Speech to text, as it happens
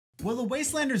Will the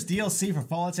Wastelanders DLC for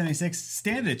Fallout 76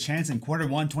 stand a chance in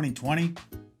Q1 2020?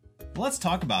 Let's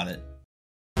talk about it.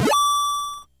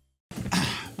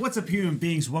 What's up, human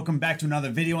beings? Welcome back to another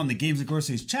video on the Games and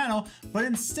Groceries channel, but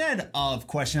instead of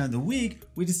question of the week,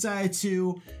 we decided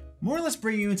to more or less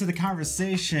bring you into the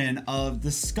conversation of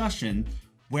discussion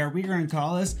where we're going to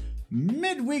call this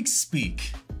Midweek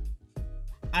Speak.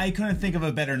 I couldn't think of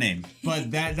a better name,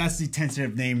 but that's the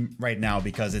tentative name right now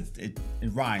because it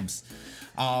rhymes.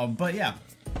 But yeah,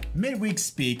 Midweek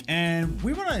Speak, and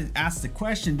we want to ask the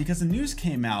question because the news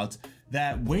came out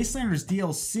that Wastelanders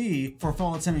DLC for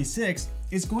Fallout 76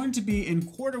 is going to be in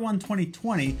Q1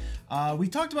 2020. We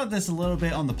talked about this a little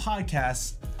bit on the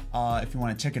podcast. If you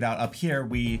want to check it out up here,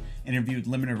 we interviewed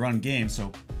Limited Run Games,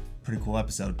 so pretty cool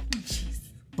episode. Jeez.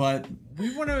 But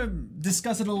we want to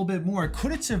discuss it a little bit more.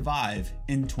 Could it survive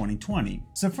in 2020?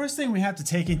 So first thing we have to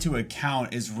take into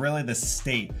account is really the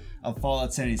state of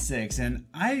Fallout 76, and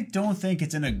I don't think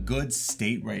it's in a good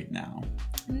state right now.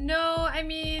 No, I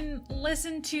mean,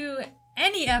 listen to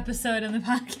any episode of the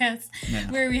podcast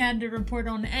where we had to report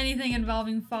on anything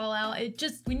involving Fallout. It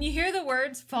just, when you hear the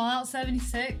words Fallout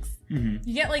 76, you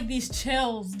get like these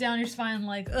chills down your spine,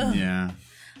 like, ugh. Yeah.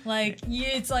 Like,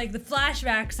 it's like the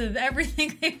flashbacks of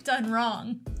everything they've done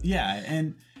wrong. Yeah,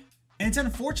 and it's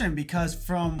unfortunate because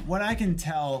from what I can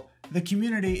tell, the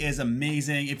community is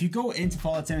amazing. If you go into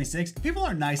Fallout 76, people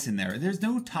are nice in there. There's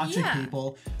no toxic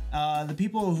people. The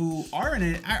people who are in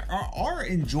it are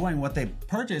enjoying what they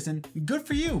purchase, and good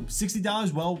for you.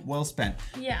 $60 well spent.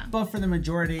 Yeah. But for the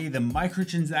majority, the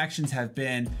microtransactions have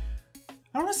been, I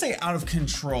don't want to say out of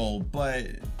control, but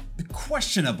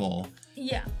questionable.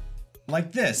 Yeah.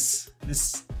 Like this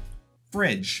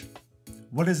fridge.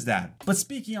 What is that? But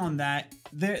speaking on that,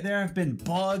 there have been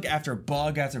bug after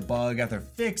bug after bug after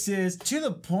fixes to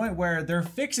the point where their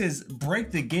fixes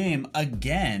break the game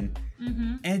again.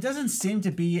 And it doesn't seem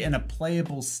to be in a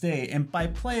playable state. And by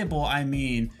playable, I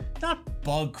mean not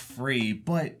bug-free,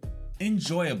 but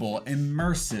enjoyable,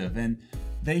 immersive, and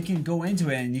they can go into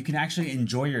it and you can actually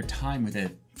enjoy your time with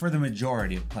it for the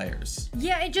majority of players.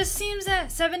 Yeah, it just seems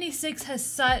that 76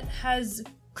 has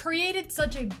created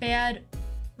such a bad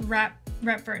rep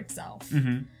for itself.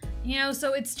 You know,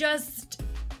 so it's just,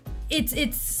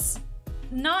 it's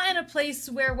not in a place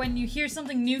where when you hear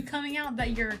something new coming out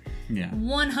that you're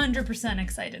 100%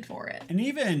 excited for it. And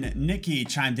even Nikki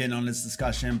chimed in on this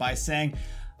discussion by saying,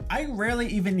 I rarely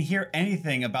even hear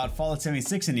anything about Fallout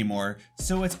 76 anymore,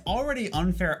 so it's already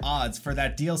unfair odds for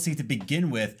that DLC to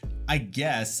begin with, I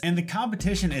guess, and the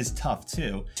competition is tough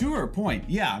too. To her point,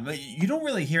 yeah, but you don't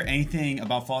really hear anything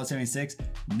about Fallout 76,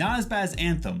 not as bad as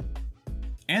Anthem.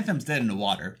 Anthem's dead in the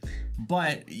water,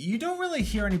 but you don't really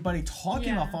hear anybody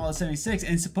talking about Fallout 76,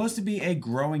 and it's supposed to be a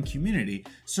growing community.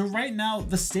 So right now,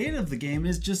 the state of the game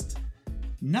is just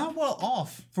not well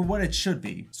off for what it should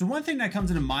be. So one thing that comes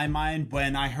into my mind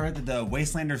when I heard that the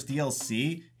Wastelanders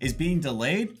DLC is being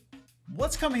delayed,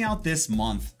 what's coming out this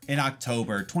month in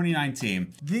October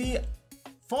 2019? The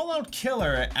Fallout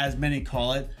killer, as many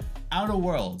call it, Outer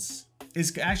Worlds,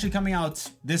 is actually coming out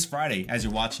this Friday as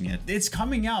you're watching it. It's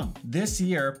coming out this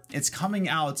year. It's coming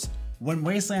out when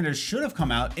Wastelanders should have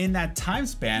come out in that time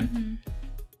span.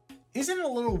 Isn't it a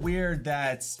little weird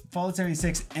that Fallout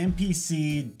 76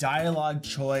 NPC dialogue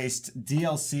choice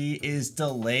DLC is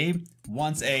delayed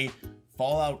once a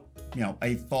Fallout,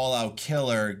 a Fallout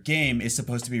killer game is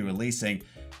supposed to be releasing?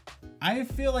 I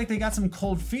feel like they got some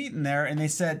cold feet in there and they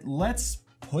said, let's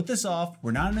put this off.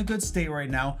 We're not in a good state right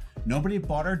now. Nobody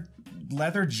bought our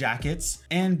leather jackets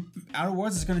and Outer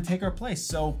Worlds is going to take our place.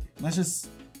 So let's just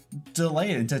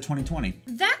delay it into 2020.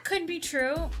 That could be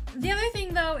true. The other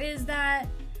thing though is that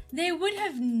they would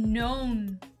have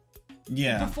known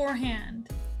beforehand.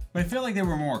 But I feel like they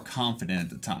were more confident at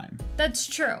the time. That's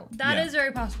true. That is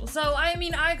very possible. So, I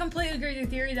mean, I completely agree with your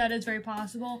theory. That is very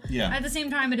possible. Yeah. At the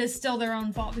same time, it is still their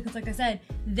own fault because, like I said,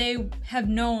 they have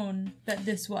known that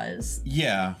this was...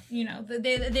 Yeah.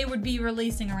 They would be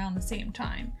releasing around the same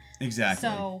time. Exactly.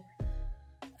 So,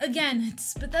 again,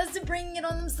 it's Bethesda bringing it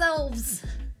on themselves.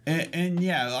 And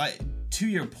yeah, to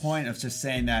your point of just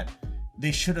saying that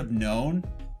they should have known...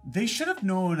 They should have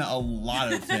known a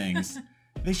lot of things.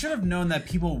 They should have known that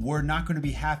people were not going to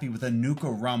be happy with the Nuka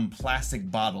Rum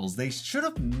plastic bottles. They should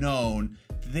have known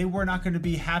they were not going to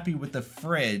be happy with the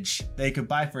fridge they could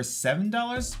buy for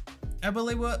 $7, I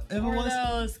believe it was. Or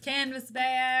those canvas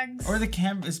bags. Or the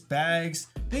canvas bags.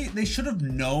 They should have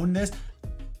known this.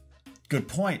 Good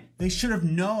point. They should have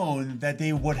known that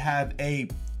they would have a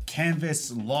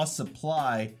canvas lost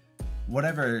supply,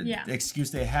 whatever excuse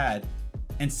they had,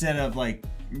 instead of like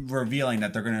revealing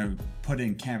that they're going to put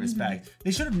in canvas bags.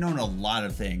 They should have known a lot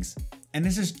of things. and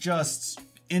this is just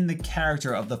in the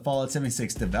character of the Fallout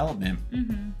 76 development,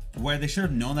 where they should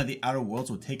have known that the Outer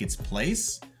Worlds would take its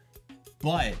place,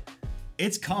 but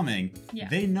it's coming. Yeah.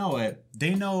 They know it.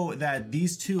 They know that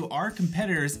these two are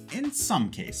competitors in some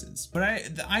cases. But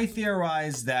I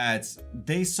theorize that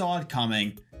they saw it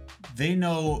coming. They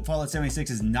know Fallout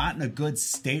 76 is not in a good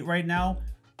state right now,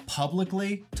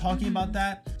 publicly talking about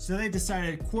that. So they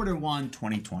decided Q1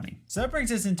 2020. So that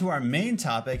brings us into our main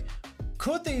topic.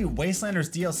 Could the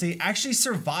Wastelanders DLC actually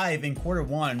survive in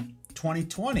Q1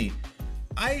 2020?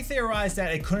 I theorize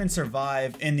that it couldn't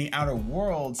survive in the Outer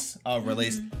Worlds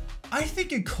release. I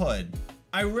think it could.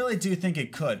 I really do think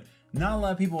it could. Not a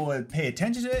lot of people would pay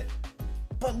attention to it,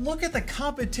 but look at the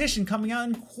competition coming out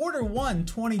in Q1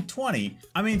 2020.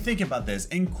 I mean, think about this.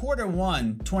 In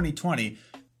Q1 2020,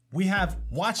 we have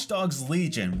Watch Dogs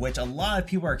Legion, which a lot of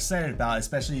people are excited about,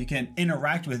 especially you can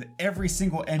interact with every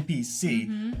single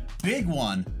NPC. Big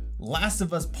one, Last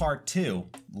of Us Part 2.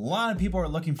 A lot of people are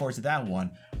looking forward to that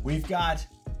one. We've got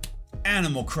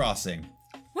Animal Crossing.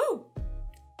 Woo!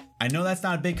 I know that's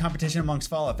not a big competition amongst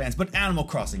Fallout fans, but Animal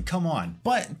Crossing, come on.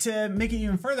 But to make it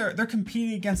even further, they're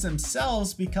competing against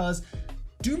themselves because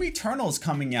Doom Eternal's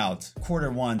coming out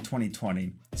Q1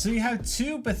 2020. So you have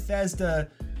two Bethesda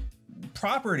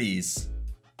properties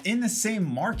in the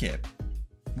same market,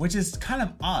 which is kind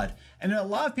of odd. And a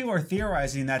lot of people are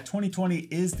theorizing that 2020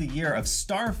 is the year of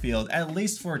Starfield, at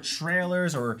least for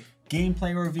trailers or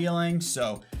gameplay revealing.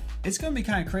 So it's going to be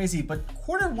kind of crazy, but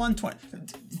Q1 20,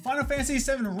 Final Fantasy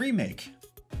VII Remake,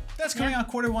 that's coming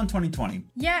out Q1 2020.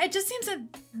 Yeah, it just seems that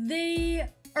they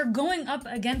are going up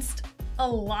against a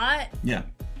lot. Yeah.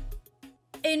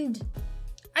 And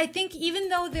I think even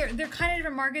though they're kind of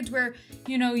different markets where,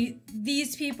 you know,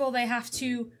 these people, they have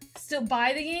to still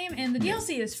buy the game and the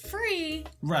DLC is free.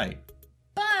 Right.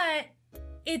 But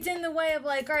it's in the way of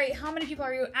like, all right, how many people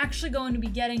are you actually going to be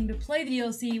getting to play the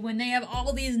DLC when they have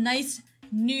all these nice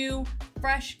new,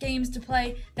 fresh games to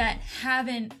play that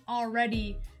haven't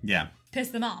already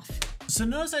pissed them off? So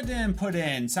notice I didn't put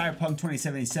in Cyberpunk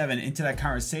 2077 into that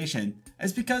conversation.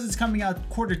 It's because it's coming out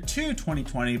Q2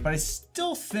 2020, but I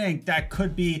still think that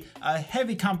could be a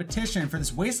heavy competition for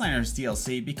this Wastelanders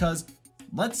DLC because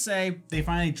let's say they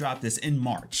finally drop this in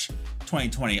March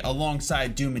 2020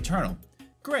 alongside Doom Eternal.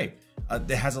 Great. It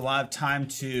has a lot of time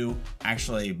to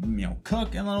actually,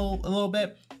 cook a little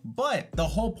bit. But the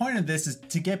whole point of this is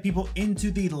to get people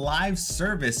into the live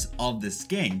service of this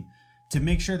game, to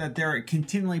make sure that they're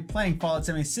continually playing Fallout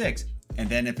 76. And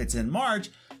then if it's in March,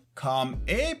 come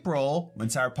April, when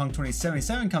Cyberpunk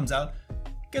 2077 comes out,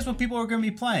 guess what people are going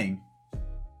to be playing?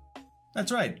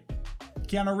 That's right,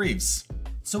 Keanu Reeves.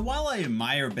 So while I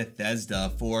admire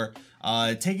Bethesda for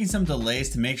taking some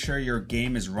delays to make sure your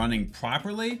game is running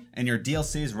properly and your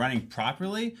DLC is running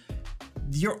properly,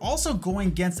 you're also going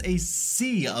against a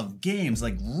sea of games,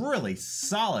 like really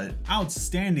solid,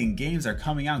 outstanding games are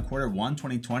coming out in Q1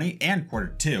 2020 and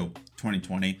Q2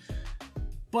 2020.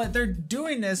 But they're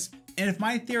doing this, and if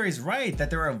my theory is right, that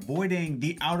they're avoiding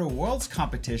the Outer Worlds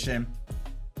competition,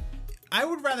 I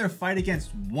would rather fight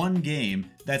against one game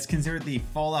that's considered the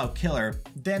Fallout killer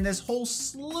than this whole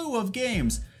slew of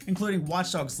games, including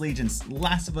Watch Dogs Legion,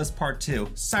 Last of Us Part 2,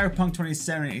 Cyberpunk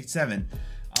 2077,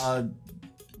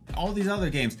 all these other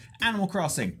games, Animal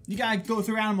Crossing. You gotta go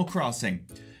through Animal Crossing.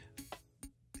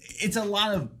 It's a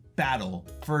lot of battle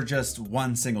for just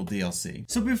one single DLC.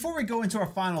 So before we go into our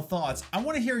final thoughts, I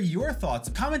want to hear your thoughts.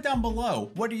 Comment down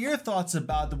below. What are your thoughts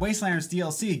about the Wastelanders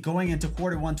DLC going into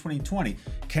Q1 2020?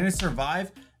 Can it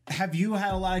survive? Have you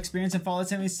had a lot of experience in Fallout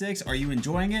 76? Are you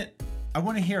enjoying it? I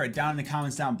want to hear it down in the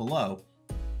comments down below.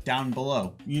 Down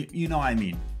below. You know what I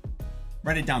mean.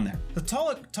 Write it down there.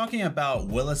 So talking about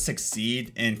will it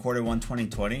succeed in Q1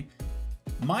 2020?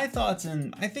 My thoughts,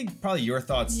 and I think probably your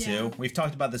thoughts too. We've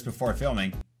talked about this before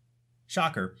filming.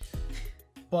 Shocker.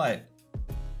 But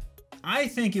I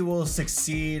think it will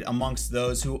succeed amongst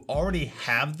those who already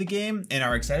have the game and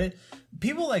are excited.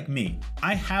 People like me.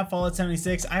 I have Fallout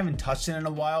 76. I haven't touched it in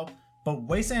a while. But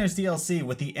Wastelanders DLC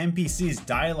with the NPCs,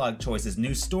 dialogue choices,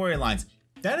 new storylines,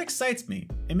 that excites me.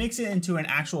 It makes it into an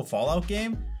actual Fallout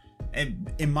game,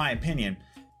 in my opinion.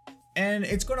 And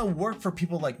it's going to work for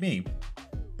people like me.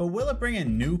 But will it bring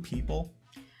in new people?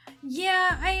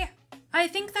 Yeah, I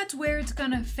think that's where it's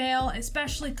gonna fail,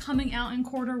 especially coming out in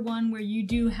Q1 where you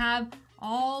do have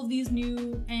all these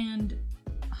new and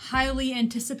highly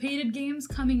anticipated games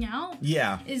coming out.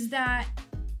 Yeah. Is that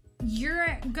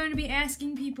you're going to be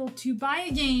asking people to buy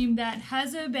a game that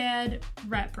has a bad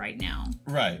rep right now.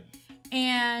 Right.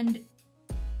 And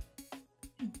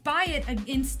buy it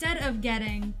instead of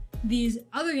getting these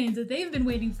other games that they've been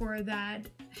waiting for that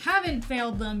haven't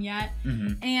failed them yet.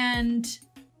 And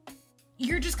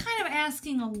you're just kind of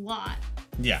asking a lot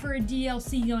for a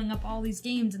DLC going up all these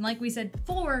games. And like we said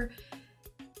before,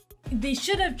 they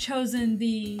should have chosen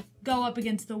the go up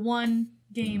against the one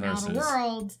game Outer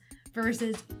Worlds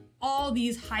versus all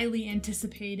these highly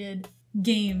anticipated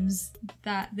games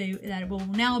that will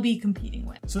now be competing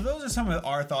with. So those are some of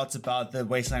our thoughts about the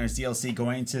Wastelanders DLC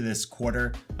going into this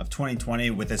quarter of 2020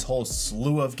 with this whole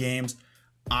slew of games.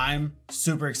 I'm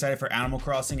super excited for Animal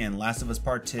Crossing and Last of Us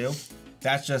Part 2.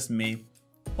 That's just me.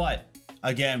 But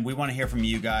again, we want to hear from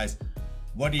you guys.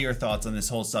 What are your thoughts on this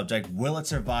whole subject? Will it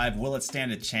survive? Will it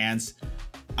stand a chance?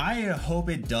 I hope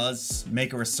it does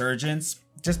make a resurgence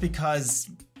just because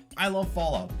I love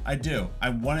Fallout. I do. I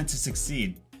want it to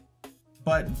succeed.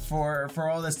 But for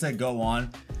all this to go on,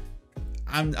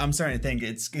 I'm starting to think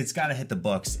it's got to hit the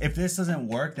books. If this doesn't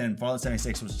work, then Fallout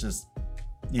 76 was just,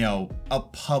 a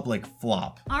public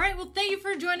flop. All right, well, thank you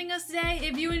for joining us today.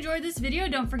 If you enjoyed this video,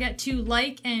 don't forget to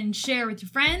like and share with your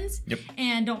friends. Yep.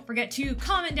 And don't forget to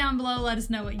comment down below. Let us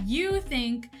know what you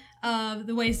think of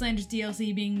the Wastelanders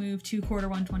DLC being moved to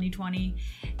Q1 2020.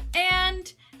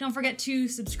 And don't forget to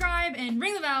subscribe and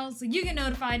ring the bell so you get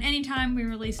notified anytime we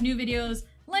release new videos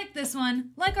like this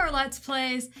one, like our Let's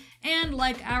Plays, and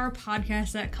like our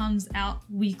podcast that comes out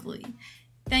weekly.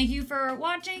 Thank you for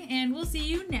watching, and we'll see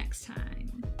you next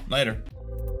time. Later.